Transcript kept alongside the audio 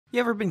You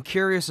ever been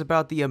curious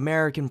about the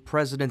American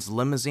president's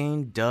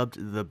limousine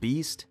dubbed the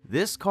Beast?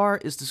 This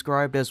car is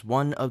described as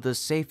one of the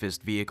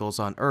safest vehicles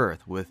on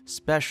Earth with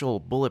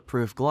special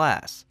bulletproof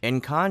glass. In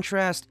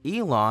contrast,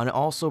 Elon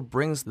also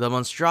brings the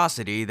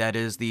monstrosity that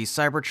is the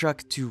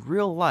Cybertruck to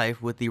real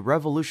life with the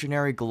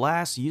revolutionary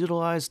glass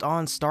utilized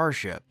on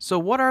Starship. So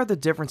what are the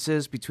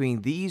differences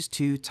between these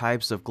two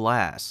types of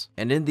glass?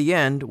 And in the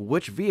end,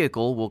 which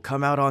vehicle will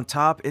come out on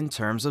top in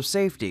terms of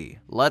safety?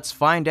 Let's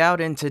find out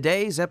in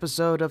today's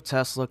episode of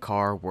Tesla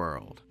Car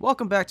World.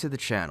 Welcome back to the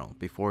channel.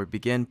 Before we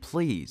begin,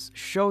 please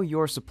show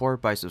your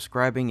support by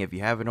subscribing if you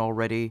haven't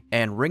already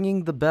and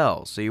ringing the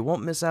bell so you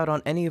won't miss out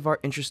on any of our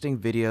interesting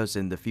videos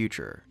in the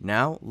future.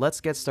 Now, let's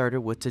get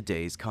started with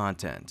today's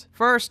content.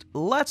 First,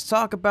 let's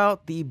talk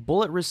about the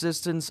bullet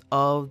resistance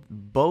of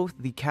both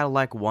the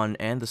Cadillac One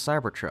and the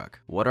Cybertruck.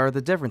 What are the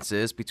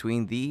differences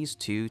between these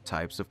two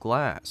types of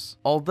glass?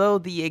 Although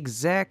the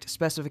exact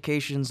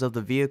specifications of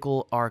the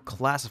vehicle are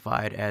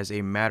classified as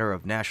a matter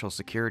of national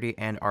security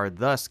and are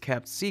thus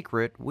kept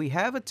secret, we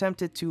have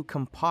attempted to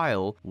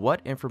compile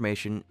what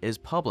information is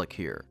public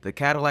here. The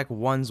Cadillac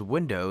One's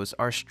windows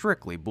are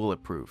strictly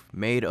bulletproof,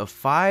 made of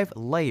 5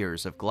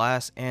 layers of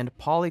glass and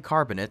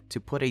polycarbonate to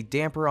put a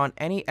damper on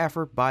any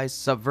effort by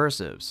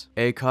subversives.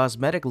 A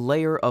cosmetic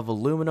layer of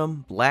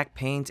aluminum, black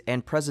paint,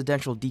 and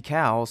presidential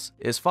decals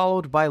is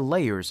followed by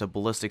layers of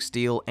ballistic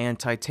steel and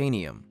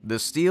titanium. The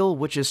steel,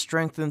 which is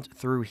strengthened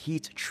through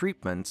heat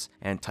treatments,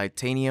 and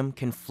titanium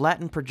can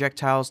flatten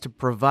projectiles to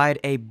provide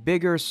a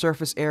bigger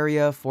surface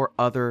area for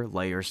other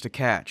layers to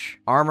catch.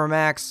 Armor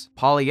Max,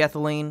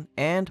 polyethylene,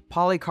 and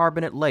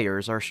polycarbonate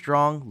layers are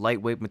strong,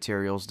 lightweight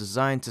materials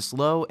designed to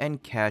slow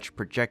and catch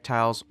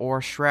projectiles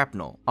or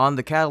shrapnel. On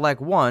the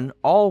Cadillac One,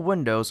 all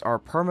windows are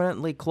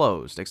permanently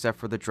closed except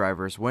for the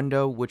driver's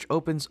window, which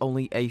opens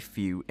only a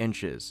few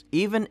inches.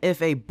 Even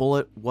if a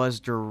bullet was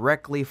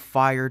directly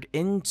fired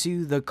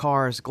into the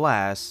car's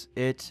glass,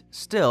 it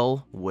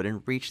still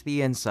wouldn't reach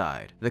the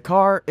inside. The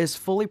car is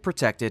fully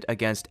protected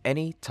against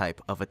any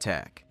type of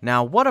attack.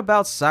 Now, what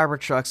about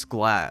Cybertruck's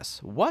glass?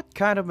 What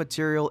kind of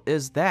material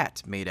is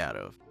that made out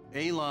of?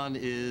 Elon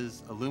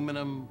is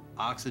aluminum,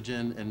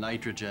 oxygen, and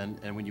nitrogen,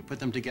 and when you put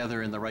them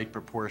together in the right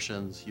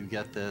proportions, you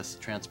get this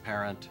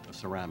transparent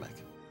ceramic.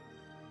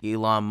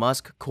 Elon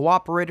Musk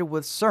cooperated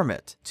with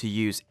Cermet to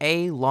use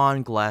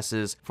Elon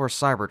glasses for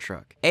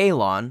Cybertruck.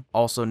 Elon,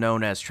 also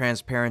known as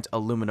transparent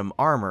aluminum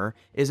armor,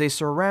 is a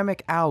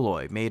ceramic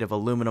alloy made of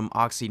aluminum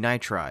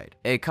oxynitride,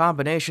 a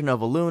combination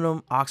of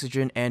aluminum,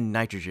 oxygen, and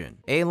nitrogen.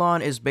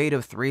 Elon is made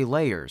of 3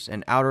 layers,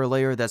 an outer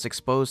layer that's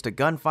exposed to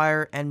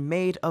gunfire and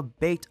made of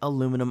baked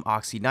aluminum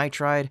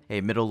oxynitride,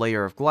 a middle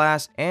layer of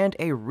glass, and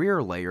a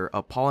rear layer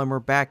of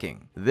polymer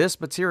backing. This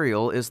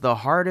material is the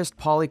hardest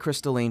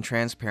polycrystalline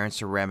transparent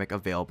ceramic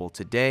available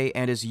today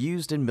and is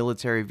used in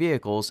military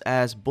vehicles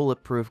as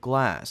bulletproof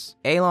glass.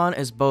 Elon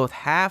is both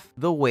half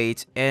the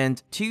weight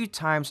and 2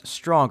 times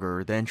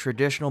stronger than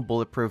traditional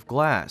bulletproof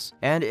glass,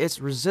 and it's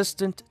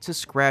resistant to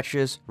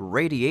scratches,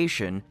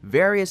 radiation,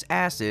 various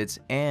acids,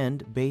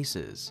 and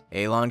bases.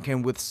 Elon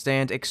can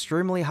withstand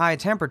extremely high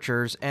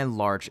temperatures and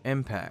large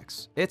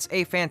impacts. It's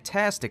a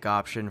fantastic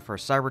option for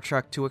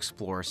Cybertruck to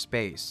explore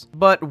space.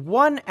 But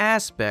one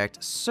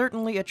aspect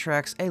certainly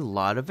attracts a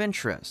lot of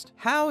interest.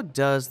 How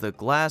does the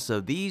glass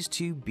of these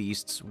two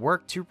beasts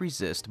work to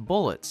resist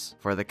bullets?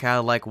 For the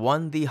Cadillac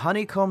One, the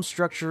honeycomb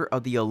structure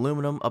of the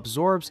aluminum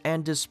absorbs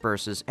and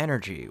disperses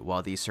energy,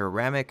 while the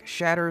ceramic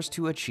shatters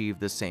to achieve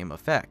the same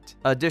effect.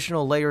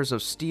 Additional layers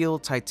of steel,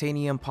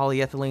 titanium,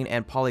 polyethylene,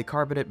 and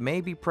polycarbonate may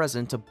be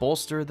present to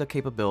bolster the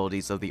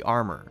capabilities of the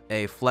armor.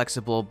 A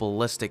flexible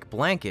ballistic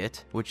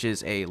blanket, which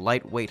is a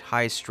lightweight,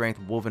 high-strength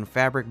woven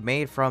fabric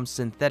made from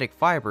synthetic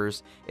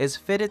fibers, is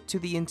fitted to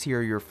the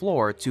interior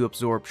floor to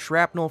absorb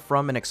shrapnel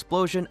from an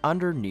explosion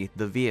underneath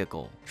the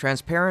vehicle.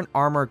 Transparent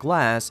armor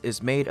glass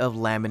is made of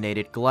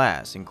laminated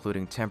glass,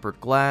 including tempered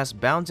glass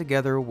bound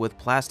together with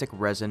plastic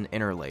resin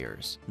inner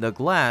layers. The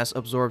glass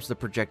absorbs the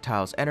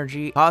projectile's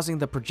energy, causing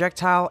the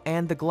projectile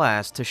and the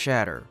glass to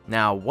shatter.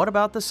 Now, what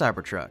about the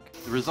Cybertruck?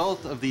 The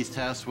result of these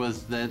tests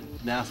was that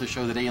NASA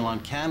showed that Elon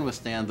can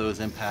withstand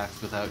those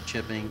impacts without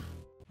chipping.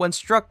 When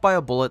struck by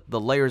a bullet, the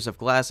layers of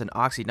glass and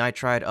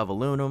oxynitride of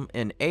aluminum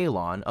in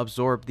Elon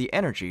absorb the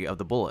energy of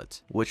the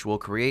bullet, which will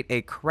create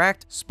a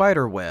cracked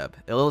spider web,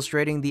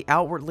 illustrating the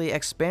outwardly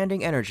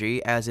expanding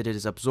energy as it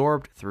is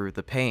absorbed through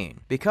the pane.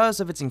 Because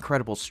of its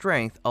incredible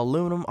strength,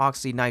 aluminum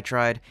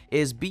oxynitride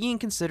is being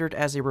considered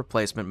as a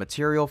replacement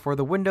material for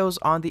the windows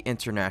on the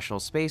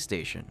International Space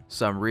Station.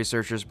 Some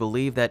researchers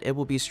believe that it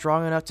will be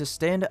strong enough to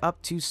stand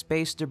up to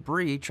space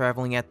debris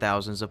traveling at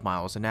thousands of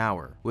miles an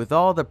hour. With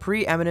all the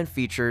preeminent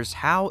features,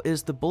 how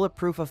is the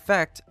bulletproof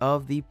effect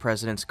of the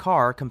president's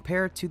car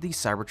compared to the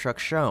Cybertruck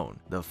shown?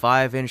 The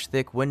 5-inch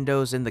thick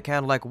windows in the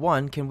Cadillac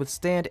One can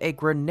withstand a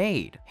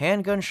grenade,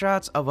 handgun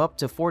shots of up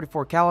to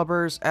 44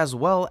 calibers, as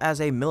well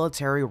as a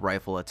military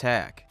rifle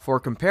attack. For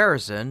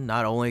comparison,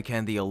 not only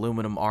can the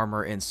aluminum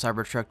armor in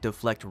Cybertruck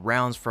deflect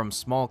rounds from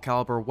small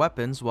caliber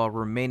weapons while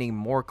remaining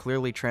more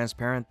clearly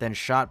transparent than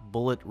shot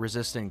bullet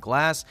resistant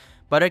glass,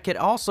 but it could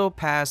also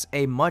pass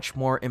a much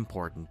more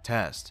important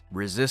test,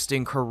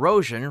 resisting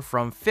corrosion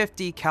from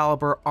 50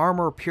 caliber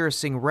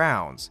armor-piercing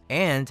rounds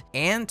and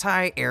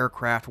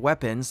anti-aircraft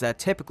weapons that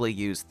typically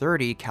use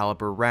 30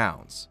 caliber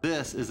rounds.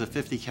 This is a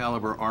 50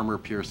 caliber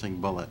armor-piercing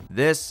bullet.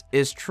 This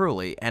is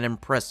truly an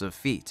impressive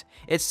feat.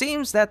 It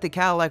seems that the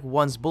Cadillac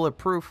One's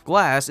bulletproof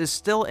glass is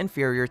still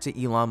inferior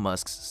to Elon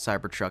Musk's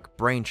Cybertruck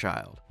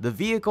brainchild. The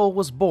vehicle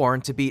was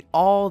born to beat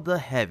all the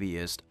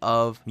heaviest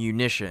of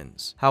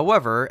munitions.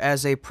 However,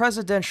 as a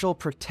presidential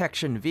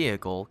protection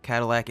vehicle,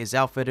 Cadillac is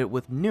outfitted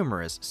with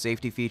numerous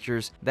safety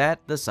features that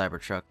the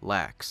Cybertruck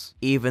lacks.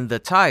 Even the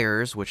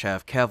tires, which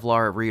have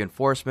Kevlar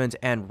reinforcement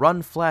and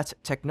run-flat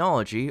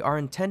technology, are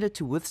intended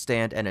to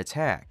withstand an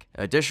attack.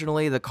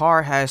 Additionally, the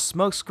car has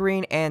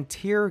smokescreen and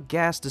tear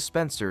gas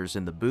dispensers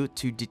in the boot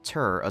to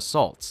deter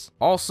assaults.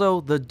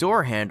 Also, the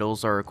door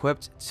handles are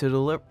equipped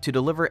to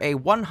deliver a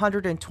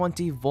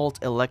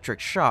 120-volt electric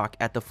shock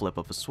at the flip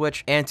of a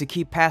switch, and to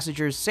keep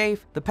passengers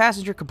safe, the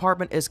passenger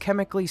compartment is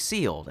chemically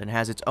sealed and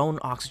has its own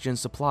oxygen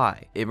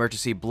supply.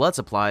 Emergency blood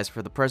supplies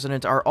for the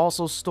president are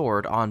also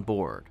stored on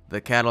board. The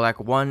Cadillac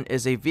One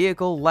is a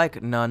vehicle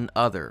like none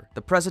other.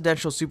 The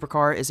presidential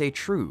supercar is a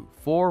true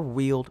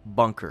four-wheeled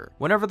bunker.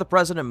 Whenever the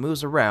president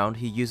moves around,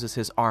 he uses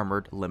his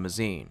armored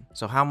limousine.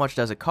 So how much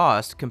does it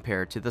cost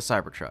compared to the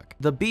Cybertruck?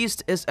 The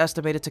Beast is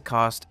estimated to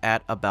cost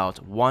at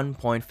about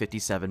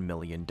 $1.57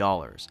 million.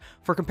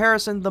 For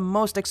comparison, the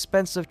most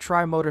expensive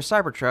tri-motor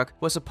Cybertruck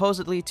was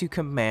supposedly to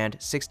command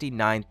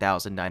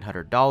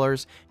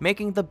 $69,900,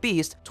 making the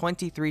Beast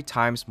 23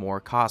 times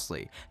more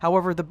costly.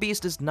 However, the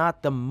Beast is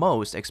not the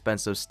most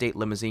expensive state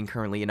limousine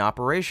currently in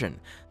operation.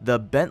 The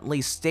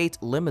Bentley State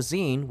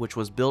Limousine, which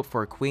was built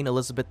for Queen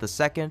Elizabeth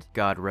II,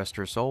 God rest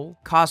her soul,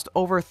 cost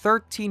over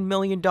 $13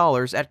 million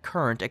at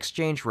current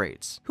exchange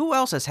rates. Who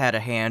else has had a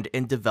hand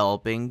in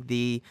developing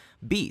the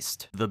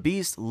Beast? The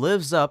Beast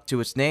lives up to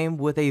its name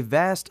with a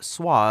vast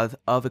swath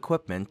of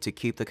equipment to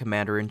keep the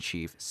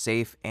Commander-in-Chief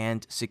safe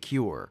and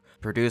secure.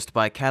 Produced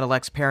by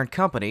Cadillac's parent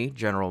company,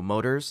 General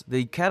Motors,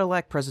 the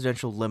Cadillac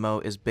presidential limo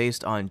is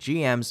based on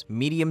GM's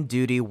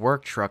medium-duty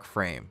work truck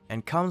frame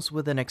and comes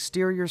with an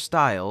exterior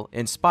style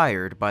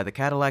inspired by the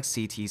Cadillac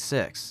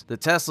CT6. The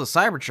Tesla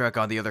Cybertruck,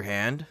 on the other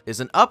hand, is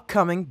an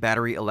upcoming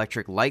battery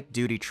electric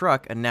light-duty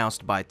truck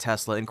announced by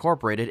Tesla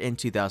Incorporated in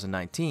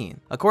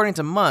 2019. According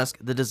to Musk,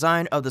 the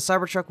design of the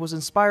Cybertruck was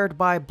inspired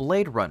by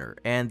Blade Runner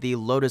and the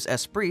Lotus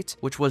Esprit,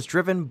 which was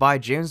driven by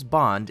James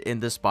Bond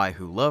in The Spy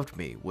Who Loved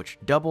Me, which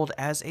doubled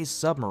as a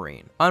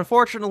submarine.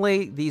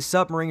 Unfortunately, the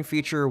submarine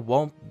feature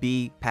won't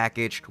be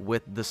packaged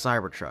with the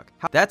Cybertruck.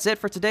 That's it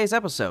for today's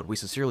episode. We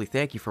sincerely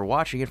thank you for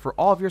watching and for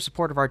all of your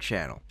support of our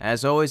channel.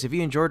 As always, if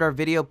you enjoyed our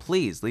video,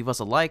 please leave us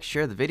a like,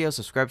 share the video,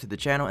 subscribe to the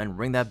channel, and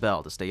ring that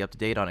bell to stay up to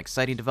date on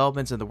exciting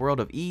developments in the world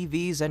of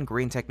EVs and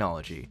green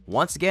technology.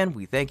 Once again,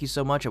 we thank you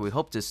so much and we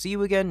hope to see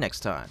you again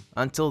next time.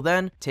 Until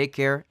then, take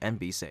care and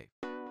be safe.